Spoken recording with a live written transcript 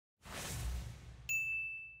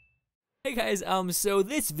Hey guys, so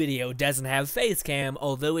this video doesn't have face cam,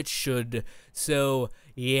 although it should. So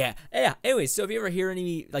yeah. Anyway, so if you ever hear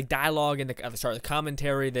any like dialogue in the the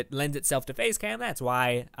commentary that lends itself to face cam, that's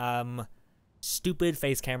why. Stupid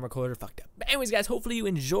face cam recorder fucked up. But anyways, guys, hopefully you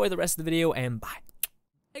enjoy the rest of the video, and bye.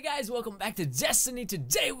 Hey guys, welcome back to Destiny.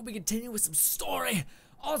 Today we'll be continuing with some story.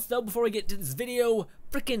 Also, before we get to this video,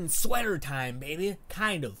 freaking sweater time, baby.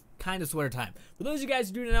 Kind of sweater time. For those of you guys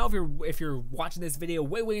who do know, if you're watching this video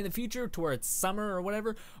way in the future to where it's summer or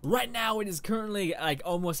whatever, right now it is currently like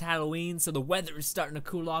almost Halloween, so the weather is starting to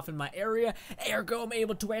cool off in my area. Ergo, I'm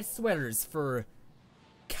able to wear sweaters for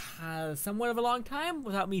somewhat of a long time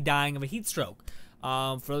without me dying of a heat stroke.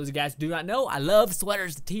 For those of you guys who do not know, I love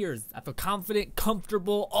sweaters to tears. I feel confident,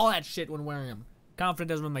 comfortable, all that shit when wearing them. Confident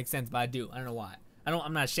doesn't really make sense, but I do. I don't know why.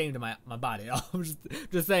 I'm not ashamed of my body at all. I'm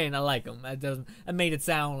just saying I like them. That made it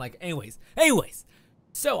sound like anyways.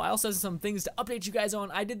 So I also have some things to update you guys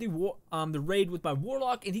on. I did the raid with my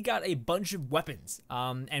warlock, and he got a bunch of weapons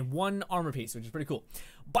and one armor piece, which is pretty cool.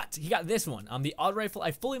 But he got this one, the auto rifle.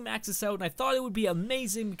 I fully maxed this out, and I thought it would be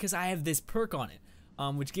amazing because I have this perk on it,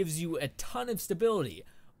 which gives you a ton of stability.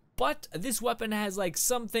 But this weapon has like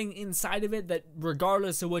something inside of it that,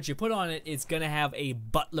 regardless of what you put on it, it's gonna have a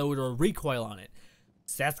buttload or recoil on it.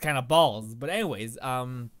 So that's kind of balls. But anyways,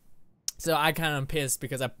 so I kind of pissed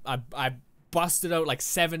because I busted out like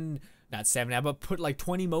I put like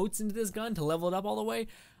 20 motes into this gun to level it up all the way.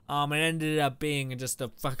 It ended up being just a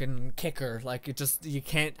fucking kicker. Like you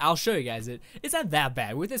can't. I'll show you guys it. It's not that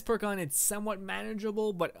bad with this perk on. It's somewhat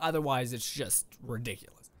manageable, but otherwise it's just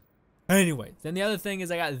ridiculous. Anyway, then the other thing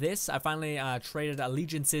is I got this. I finally traded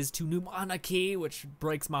allegiances to New Monarchy, which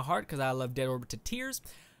breaks my heart because I love Dead Orbit to tears.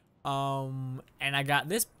 And I got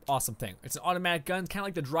this awesome thing. It's an automatic gun, kind of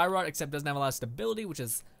like the dry rot, except doesn't have a lot of stability, which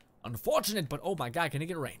is unfortunate, but oh my god, can it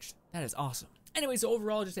get ranged? That is awesome. Anyway, so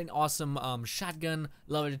overall, just an awesome shotgun,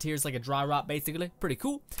 love it to tears, like a dry rot, basically. Pretty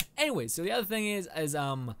cool. Anyway, so the other thing is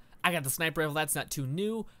I got the sniper rifle. That's not too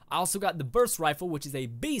new. I also got the burst rifle, which is a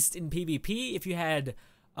beast in PvP. If you had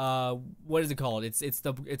what is it called? It's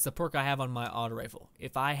the perk I have on my auto rifle.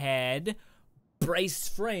 If I had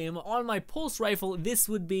braced frame on my pulse rifle, this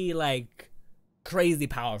would be like crazy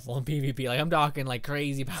powerful in PvP. Like I'm talking like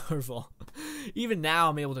crazy powerful. Even now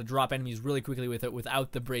I'm able to drop enemies really quickly with it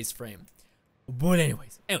without the braced frame. But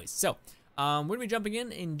anyways, so we're gonna be jumping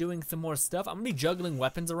in and doing some more stuff. I'm gonna be juggling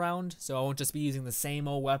weapons around, so I won't just be using the same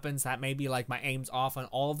old weapons. That may be like my aim's off on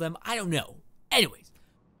all of them. I don't know. Anyways,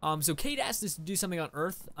 so Cade asked us to do something on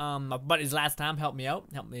Earth, but his last time helped me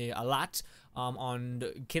a lot, on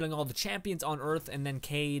killing all the champions on Earth, and then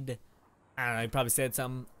Cade, I don't know, he probably said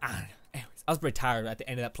something, I don't know. Anyways, I was pretty tired at the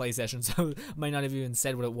end of that play session, so I might not have even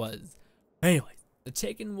said what it was. Anyways, the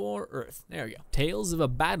Taken War Earth, there we go. Tales of a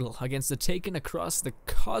battle against the Taken across the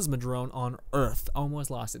Cosmodrome on Earth.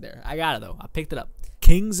 Almost lost it there. I got it though, I picked it up.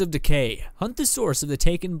 Kings of Decay. Hunt the source of the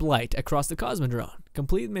Taken blight across the Cosmodrome.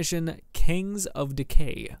 Complete mission, Kings of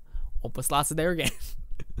Decay. Almost lost it there again.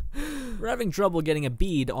 We're having trouble getting a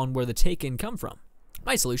bead on where the Taken come from.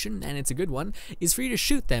 My solution, and it's a good one, is for you to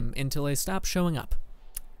shoot them until they stop showing up.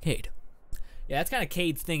 Cade. Yeah, that's kind of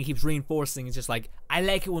Cade's thing. He keeps reinforcing. It's just like, I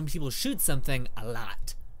like it when people shoot something a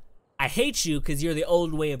lot. I hate you because you're the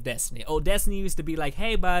old way of Destiny. Old Destiny used to be like,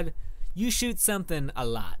 hey bud, you shoot something a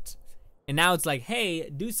lot. And now it's like, hey,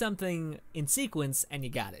 do something in sequence and you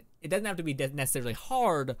got it. It doesn't have to be necessarily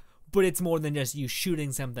hard, but it's more than just you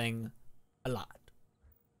shooting something a lot.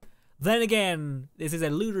 Then again, this is a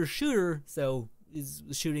looter shooter, so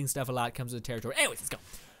shooting stuff a lot comes with the territory. Anyways, let's go.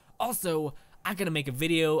 Also, I'm gonna make a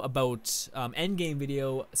video about endgame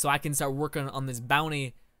video, so I can start working on this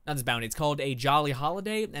bounty. Not this bounty. It's called a Jolly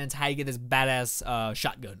Holiday, and it's how you get this badass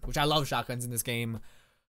shotgun, which I love shotguns in this game.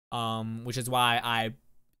 Which is why I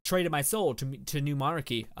traded my soul to New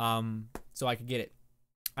Monarchy, so I could get it.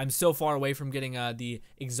 I'm so far away from getting the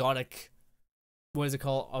exotic, what is it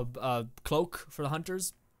called, a cloak for the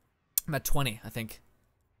hunters. I'm at 20, I think.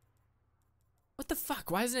 What the fuck?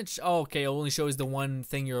 Why isn't it? Oh, okay, it only shows the one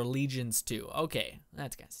thing you're allegiance to. Okay,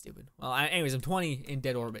 that's kind of stupid. Well, anyways, I'm 20 in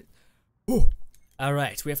dead orbit. Whew. All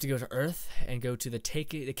right, we have to go to Earth and go to the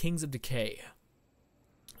Kings of Decay.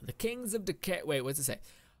 The Kings of Decay. Wait, what's it say?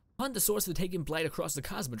 Hunt the source of the Taken blight across the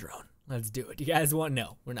Cosmodrome. Let's do it. You guys want?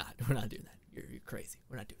 No, we're not. We're not doing that. You're crazy.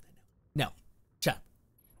 We're not doing that. No. Shut up.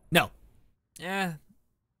 No.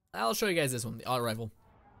 I'll show you guys this one. The auto rifle.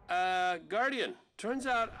 Guardian, turns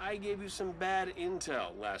out I gave you some bad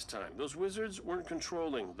intel last time. Those wizards weren't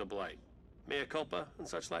controlling the blight. Mea culpa and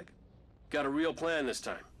such like. Got a real plan this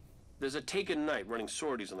time. There's a Taken knight running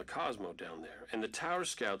sorties on the Cosmo down there, and the tower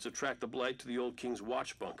scouts have tracked the blight to the old King's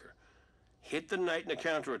watch bunker. Hit the knight in a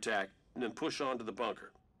counterattack, and then push on to the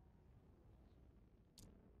bunker.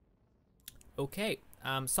 Okay.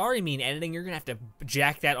 Sorry, mean editing. You're gonna have to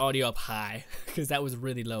jack that audio up high because that was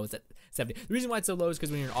really low. It's at 70. The reason why it's so low is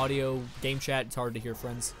because when you're in audio game chat, it's hard to hear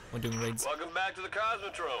friends when doing raids. Welcome back to the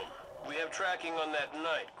Cosmodrome. We have tracking on that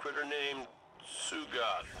knight, critter named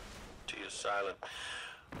Sugoth. T is silent.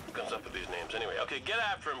 Who comes up with these names anyway? Okay, get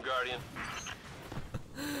after him, Guardian.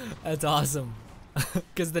 That's awesome.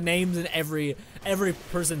 Because the names in every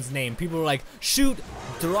person's name, people are like, shoot,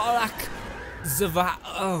 Drak, Zava.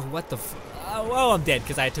 Oh, what the oh, I'm dead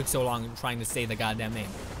because I took so long trying to say the goddamn name.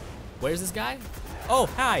 Where's this guy? Oh,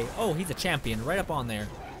 hi. Oh, he's a champion right up on there.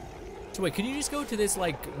 So wait, could you just go to this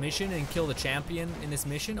like mission and kill the champion in this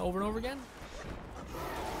mission over and over again?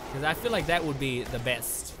 Because I feel like that would be the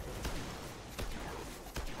best.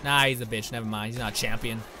 Nah, he's a bitch. Never mind. He's not a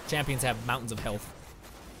champion. Champions have mountains of health.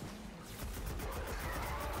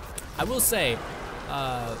 I will say,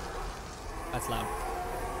 that's loud.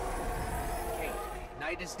 Kate,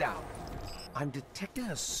 night is down. I'm detecting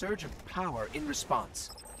a surge of power in response.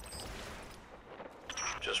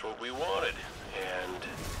 Just what we wanted. And,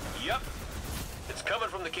 yep, it's coming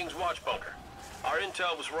from the King's Watch bunker. Our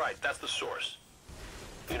intel was right. That's the source.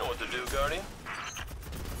 You know what to do, Guardian?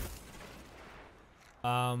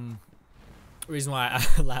 The reason why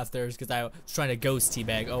I laughed there is because I was trying to ghost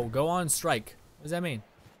teabag. Oh, go on strike. What does that mean?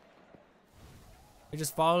 You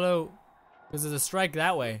just follow, because there's a strike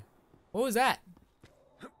that way. What was that?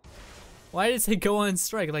 Why did it say go on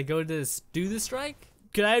strike? Like go to this, do the strike?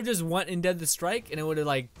 Could I have just went and did the strike and it would have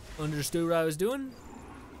like understood what I was doing?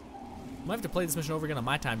 I might have to play this mission over again on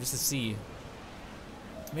my time just to see.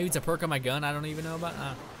 Maybe it's a perk on my gun I don't even know about.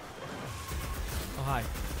 Oh, hi.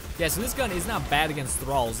 Yeah, so this gun is not bad against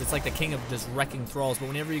thralls. It's like the king of just wrecking thralls, but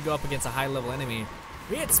whenever you go up against a high level enemy,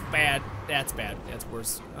 it's bad. That's bad. That's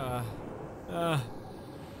worse.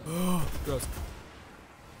 Gross.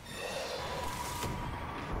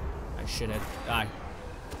 I should have died.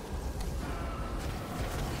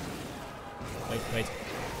 Wait.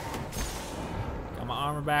 Got my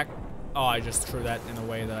armor back. Oh, I just threw that in a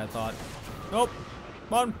way that I thought. Nope.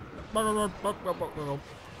 Run.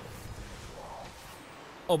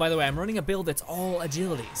 Oh, by the way, I'm running a build that's all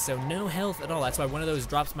agility, so no health at all. That's why one of those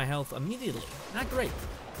drops my health immediately. Not great.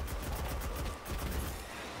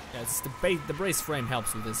 Yeah, it's the brace frame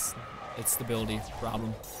helps with this. It's stability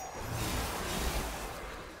problem.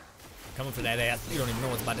 Coming for that ass. You don't even know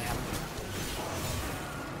what's about to happen.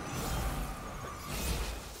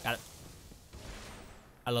 Got it.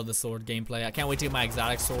 I love the sword gameplay. I can't wait to get my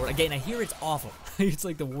exotic sword. Again, I hear it's awful. It's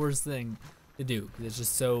like the worst thing to do because it's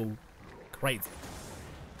just so crazy.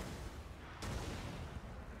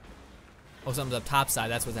 Oh, something's up top side.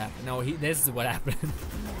 That's what's happening. No, this is what happened.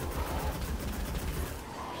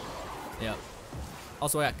 Yep.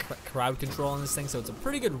 Also, I got crowd control on this thing, so it's a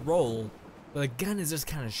pretty good roll. But the gun is just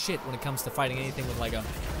kind of shit when it comes to fighting anything with like a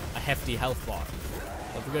hefty health bar.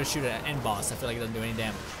 So if we're gonna shoot at an end boss, I feel like it doesn't do any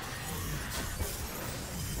damage.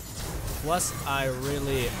 Plus, I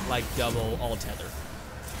really like double all tether.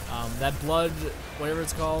 That blood, whatever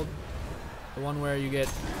it's called, the one where you get,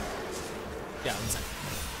 yeah, one second.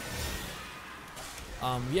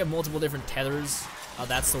 You have multiple different tethers.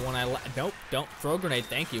 That's the one I like. Nope, don't throw a grenade.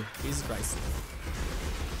 Thank you, Jesus Christ.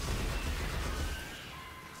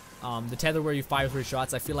 The tether where you fire 3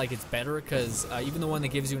 shots, I feel like it's better because even the one that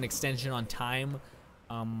gives you an extension on time,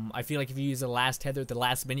 I feel like if you use the last tether at the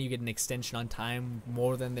last minute, you get an extension on time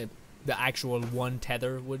more than the actual one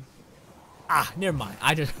tether would. Ah, never mind.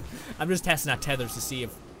 I'm just testing out tethers to see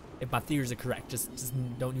if my theories are correct. Just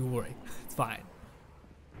don't you worry. It's fine.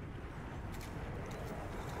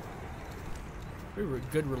 Pretty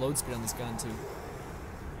good reload speed on this gun too.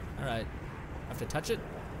 All right, have to touch it.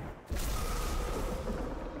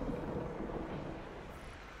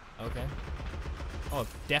 Okay. Oh, it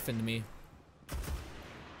deafened me.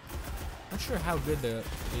 Not sure how good the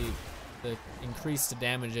increased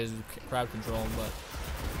damage is with crowd control, but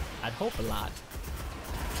I'd hope a lot.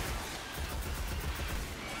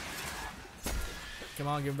 Come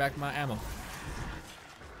on, give back my ammo.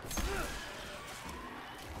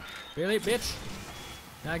 Really, bitch?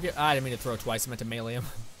 Now I didn't mean to throw it twice. I meant to melee him.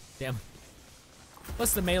 Damn.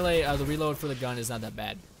 Plus the melee, the reload for the gun is not that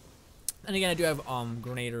bad. And again, I do have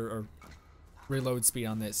grenade or reload speed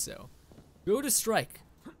on this, so go to strike.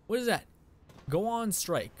 What is that? Go on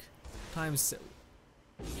strike. Times.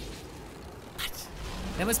 What?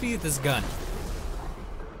 That must be with this gun.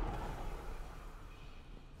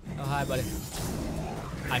 Oh hi, buddy.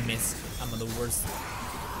 I missed. I'm the worst.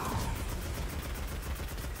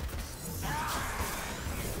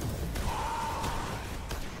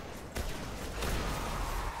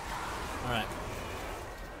 Alright.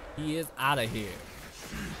 He is out of here.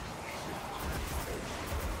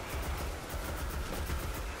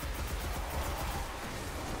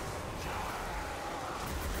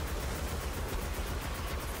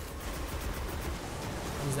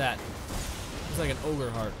 What is that? It's like an ogre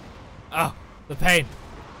heart. Oh, the pain.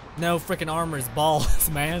 No freaking armor is balls,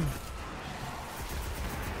 man.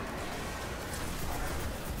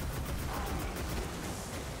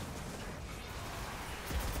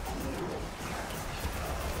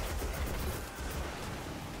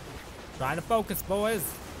 Trying to focus, boys.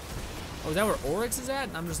 Oh, is that where Oryx is at?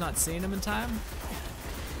 I'm just not seeing him in time.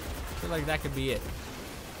 I feel like that could be it.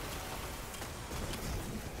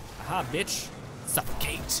 Aha, bitch.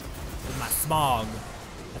 Suffocate with my smog.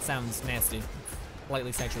 That sounds nasty.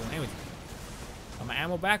 Slightly sexual. Anyway. Got my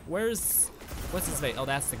ammo back. What's his face? Oh,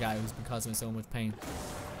 that's the guy who's been causing me so much pain.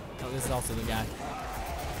 Oh, this is also the guy.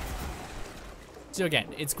 So again,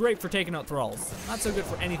 it's great for taking out thralls. Not so good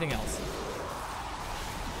for anything else.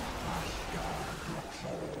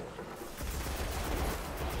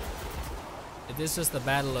 Is this just the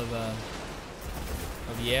battle of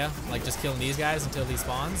yeah? Like just killing these guys until he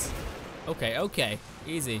spawns? Okay, okay.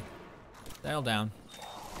 Easy. Settle down.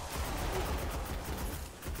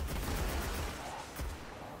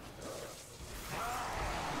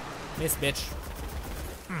 Miss, bitch.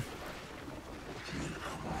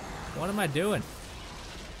 What am I doing?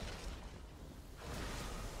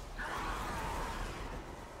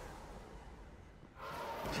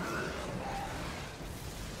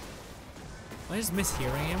 Am I just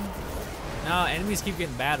mishearing him? No, enemies keep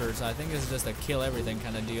getting battered, so I think this is just a kill everything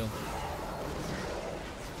kind of deal.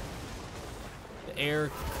 The air,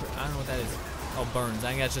 I don't know what that is. Oh, burns. I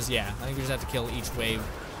think that's just, yeah. I think we just have to kill each wave.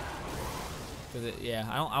 Yeah,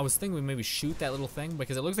 I was thinking we maybe shoot that little thing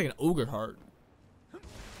because it looks like an ogre heart,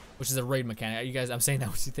 which is a raid mechanic. You guys, I'm saying that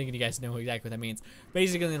what you thinking you guys know exactly what that means.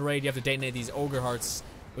 Basically, in the raid, you have to detonate these ogre hearts,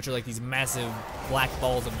 which are like these massive black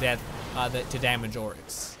balls of death to damage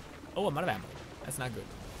Oryx. Oh, I'm out of ammo. That's not good.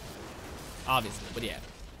 Obviously, but yeah.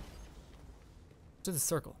 To the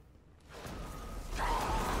circle.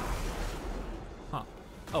 Huh.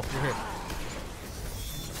 Oh, you're here.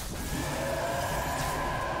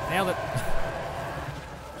 Nailed it.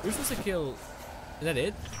 We're supposed to kill. Is that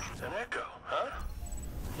it? An echo, huh?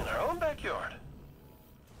 In our own backyard.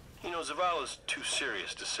 You know, Zavala's too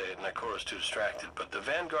serious to say it, and Ikora's too distracted, but the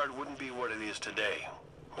Vanguard wouldn't be what it is today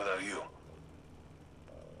without you.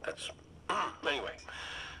 That's... Anyway,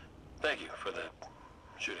 thank you for the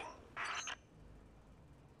shooting.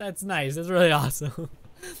 That's nice. That's really awesome.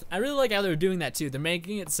 I really like how they're doing that too. They're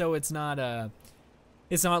making it so it's not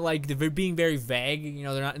like they're being very vague. You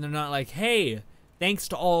know, they're not like, hey, thanks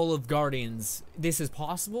to all of Guardians, this is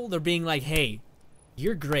possible. They're being like, hey,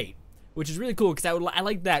 you're great, which is really cool because I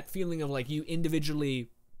like that feeling of like you individually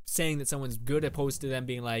saying that someone's good opposed to them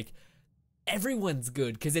being like, everyone's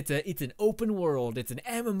good because it's an open world, it's an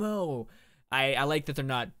MMO. I like that they're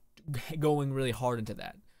not going really hard into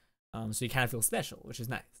that, so you kind of feel special, which is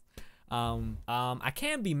nice. I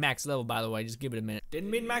can be max level, by the way. Just give it a minute. Didn't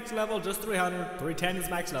mean max level, just 300. 310 is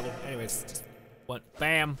max level. Anyways, just what?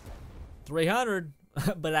 Bam, 300.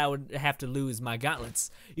 But I would have to lose my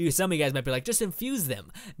gauntlets. Some of you guys might be like, just infuse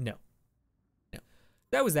them. No.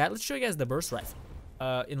 That was that. Let's show you guys the burst rifle.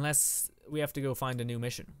 Unless we have to go find a new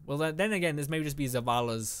mission. Well, then again, this may just be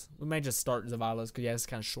Zavala's. We may just start Zavala's because yeah, it's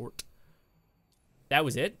kind of short. That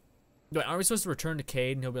was it. Wait, aren't we supposed to return to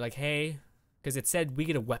Cade and he'll be like, hey, because it said we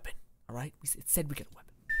get a weapon. All right, it said we get a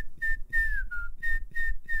weapon.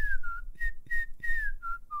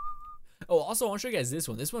 Oh, also, I want to show you guys this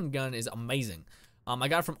one. This one gun is amazing. I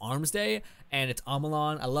got it from Arms Day, and it's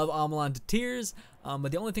Amalon. I love Amalon to tears.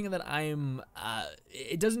 But the only thing that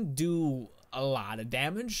it doesn't do a lot of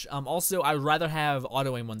damage. Also, I'd rather have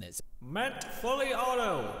auto aim on this. Meant fully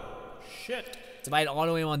auto. Shit. So if I had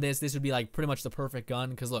auto aim on this, this would be like pretty much the perfect gun.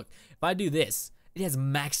 Because look, if I do this, it has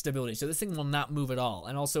max stability, so this thing will not move at all.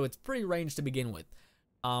 And also, it's pretty ranged to begin with.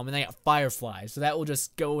 And I got Firefly, so that will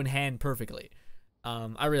just go in hand perfectly.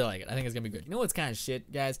 I really like it. I think it's gonna be good. You know what's kind of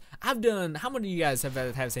shit, guys? I've done. How many of you guys have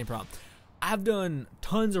had the same problem? I've done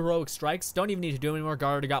tons of heroic strikes. Don't even need to do them anymore. I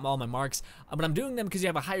already got all my marks. But I'm doing them because you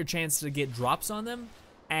have a higher chance to get drops on them.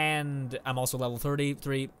 And I'm also level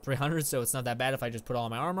 300, so it's not that bad if I just put all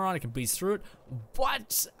my armor on. I can breeze through it.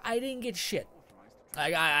 But I didn't get shit.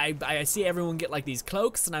 I see everyone get like these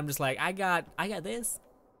cloaks, and I'm just like, I got this.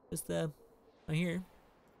 Just right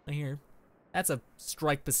here. That's a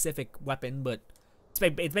strike specific weapon, but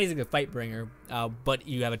it's basically a Fightbringer. But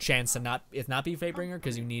you have a chance to not be Fightbringer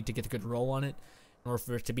because you need to get a good roll on it in order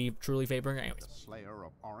for it to be truly Fatebringer. Anyways. The Slayer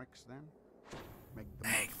of Oryx, then? Make the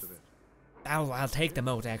most of it. I'll take the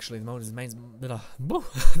moat, actually. The moat is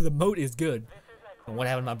the moat is good. What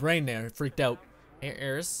happened to my brain there? It freaked out.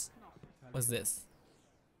 Eris, what's this?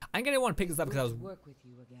 I'm gonna want to pick this up because I was. Work with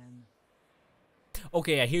you again.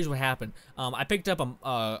 Okay, yeah, here's what happened. I picked up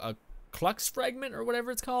a Klux fragment or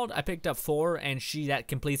whatever it's called. I picked up 4, and that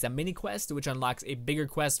completes a mini quest, which unlocks a bigger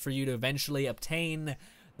quest for you to eventually obtain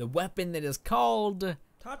the weapon that is called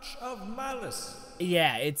Touch of Malice.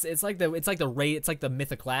 Yeah, it's like the raid. It's like the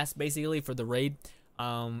mythic class basically for the raid.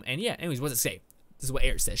 And yeah. Anyways, what's it say? This is what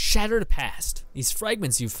Eric says. Shattered past. These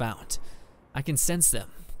fragments you found, I can sense them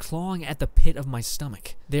clawing at the pit of my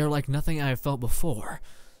stomach. They are like nothing I have felt before.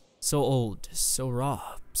 So old, so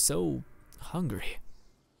raw, so hungry.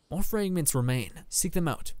 More fragments remain. Seek them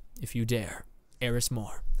out if you dare. Eris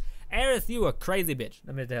Moore. Eris, you a crazy bitch.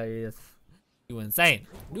 Let me tell you this. You insane.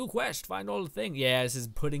 New quest, find all the thing. Yeah, this is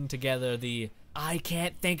putting together the. I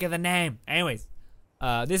can't think of the name. Anyways,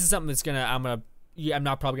 this is something that's gonna. I'm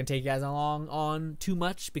not probably gonna take you guys along on too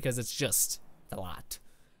much because it's a lot.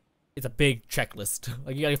 It's a big checklist.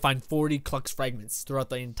 Like you gotta find 40 Klux fragments throughout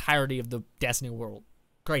the entirety of the Destiny world.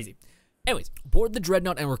 Crazy. Anyways, board the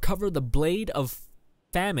dreadnought and recover the blade of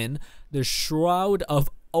famine, the shroud of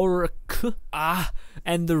Orc,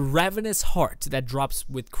 and the ravenous heart that drops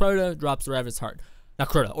with Crota, drops the ravenous heart. Not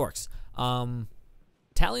Crota, orcs.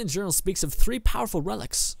 Talion's journal speaks of 3 powerful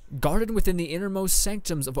relics, guarded within the innermost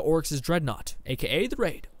sanctums of Oryx's dreadnought, aka the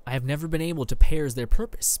raid. I have never been able to parse their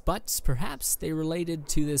purpose, but perhaps they related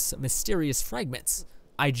to this mysterious fragments.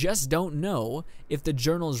 I just don't know if the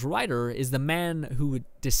journal's writer is the man who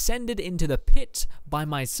descended into the pit by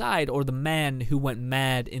my side or the man who went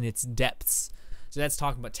mad in its depths. So that's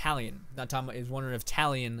talking about Talion. Not talking about, I was wondering if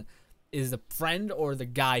Talion is the friend or the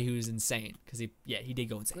guy who's insane. Because he did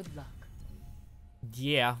go insane. Good luck.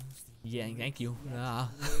 Yeah, thank you.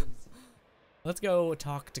 Let's go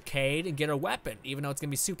talk to Cade and get our weapon, even though it's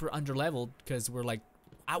gonna be super underleveled because we're like,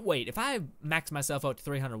 wait, if I max myself out to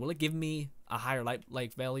 300, will it give me a higher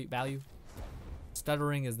life value?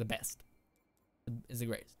 Stuttering is the best. Is the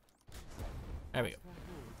greatest. There we go.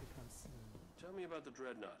 Tell me about the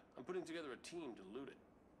dreadnought. I'm putting together a team to loot it.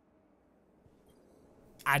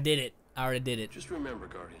 I did it. I already did it. Just remember,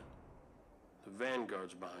 Guardian, the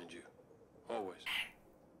Vanguard's behind you. Always.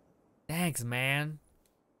 Thanks, man.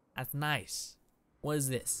 That's nice. What is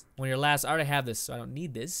this? When your last, I already have this, so I don't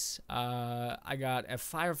need this. I got a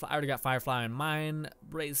Firefly. I already got Firefly in mine.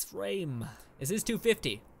 Brace frame. This is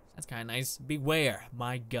 250. That's kind of nice. Beware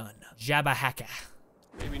my gun. Jabba Haka.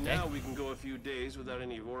 Maybe now we can go a few days without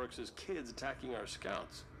any of Oryx's kids attacking our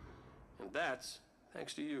scouts. And that's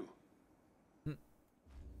thanks to you.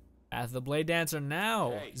 Path of the Blade Dancer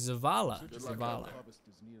now. Hey. Zavala. Zavala.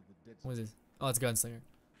 What is this? Oh, it's Gunslinger.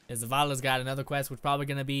 Yeah, Zavala's got another quest, which probably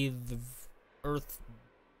gonna be the Earth,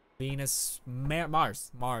 Venus,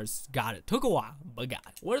 Mars. Mars. Got it. Took a while, but got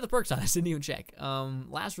it. What are the perks on this? Didn't even check.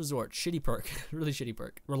 Last Resort. Shitty perk. Really shitty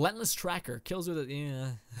perk. Relentless Tracker. Kills with a.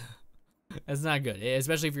 Yeah. That's not good.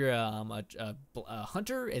 Especially if you're a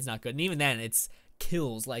hunter, it's not good. And even then, it's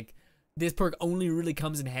kills. Like, this perk only really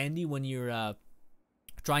comes in handy when you're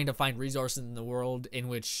trying to find resources in the world in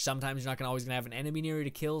which sometimes you're not always gonna have an enemy near you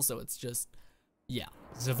to kill, so it's just, yeah.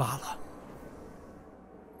 Zavala.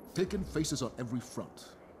 Taken faces on every front.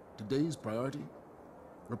 Today's priority?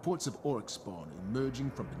 Reports of Oryx spawn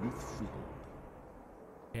emerging from beneath Freehold.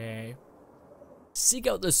 Okay. Seek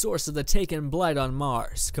out the source of the Taken Blight on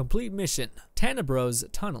Mars. Complete mission. Tenebro's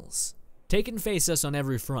tunnels. Taken face us on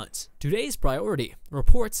every front. Today's priority.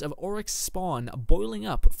 Reports of Oryx spawn boiling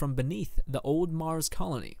up from beneath the old Mars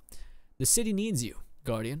colony. The city needs you,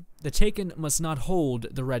 Guardian. The Taken must not hold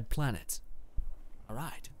the Red Planet.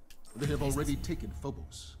 Alright. They have already taken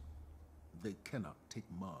Phobos. They cannot take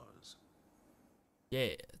Mars.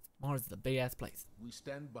 Yeah, Mars is a big ass place. We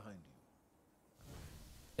stand behind you.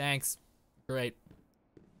 Thanks. Great.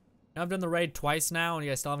 I've done the raid twice now, and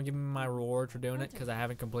you guys still haven't given me my reward for doing it because I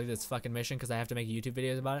haven't completed this fucking mission because I have to make YouTube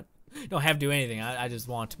videos about it. Don't have to do anything. I just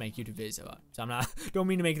want to make YouTube videos about it. So I'm not. Don't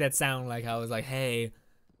mean to make that sound like I was like, hey,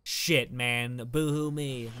 shit, man, boo-hoo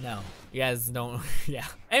me. No, you guys don't. Yeah.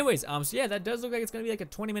 Anyways, so yeah, that does look like it's gonna be like a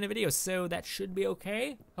 20-minute video, so that should be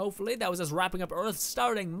okay. Hopefully, that was us wrapping up Earth,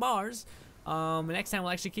 starting Mars. Next time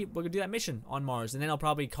we'll gonna do that mission on Mars, and then I'll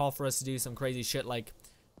probably call for us to do some crazy shit like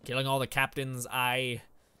killing all the captains. I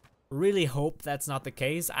really hope that's not the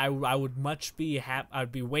case. I would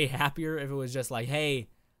I'd be way happier if it was just like, hey,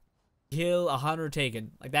 kill 100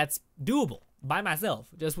 Taken. Like, that's doable by myself,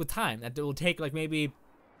 just with time. That will take like maybe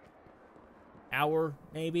hour,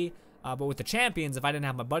 maybe. But with the champions, if I didn't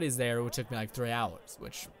have my buddies there, it would take me like 3 hours.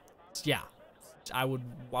 Which, yeah, I would,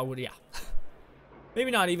 yeah.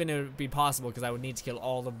 Maybe not even it would be possible because I would need to kill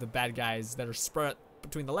all of the bad guys that are spread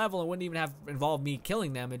between the level. It wouldn't even have involved me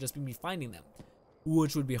killing them. It'd just be me finding them,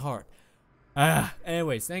 which would be hard.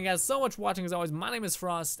 Anyways, thank you guys so much for watching. As always, my name is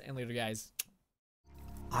Frost, and later, guys.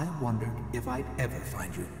 I wondered if I'd ever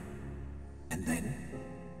find you. And then,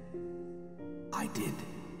 I did.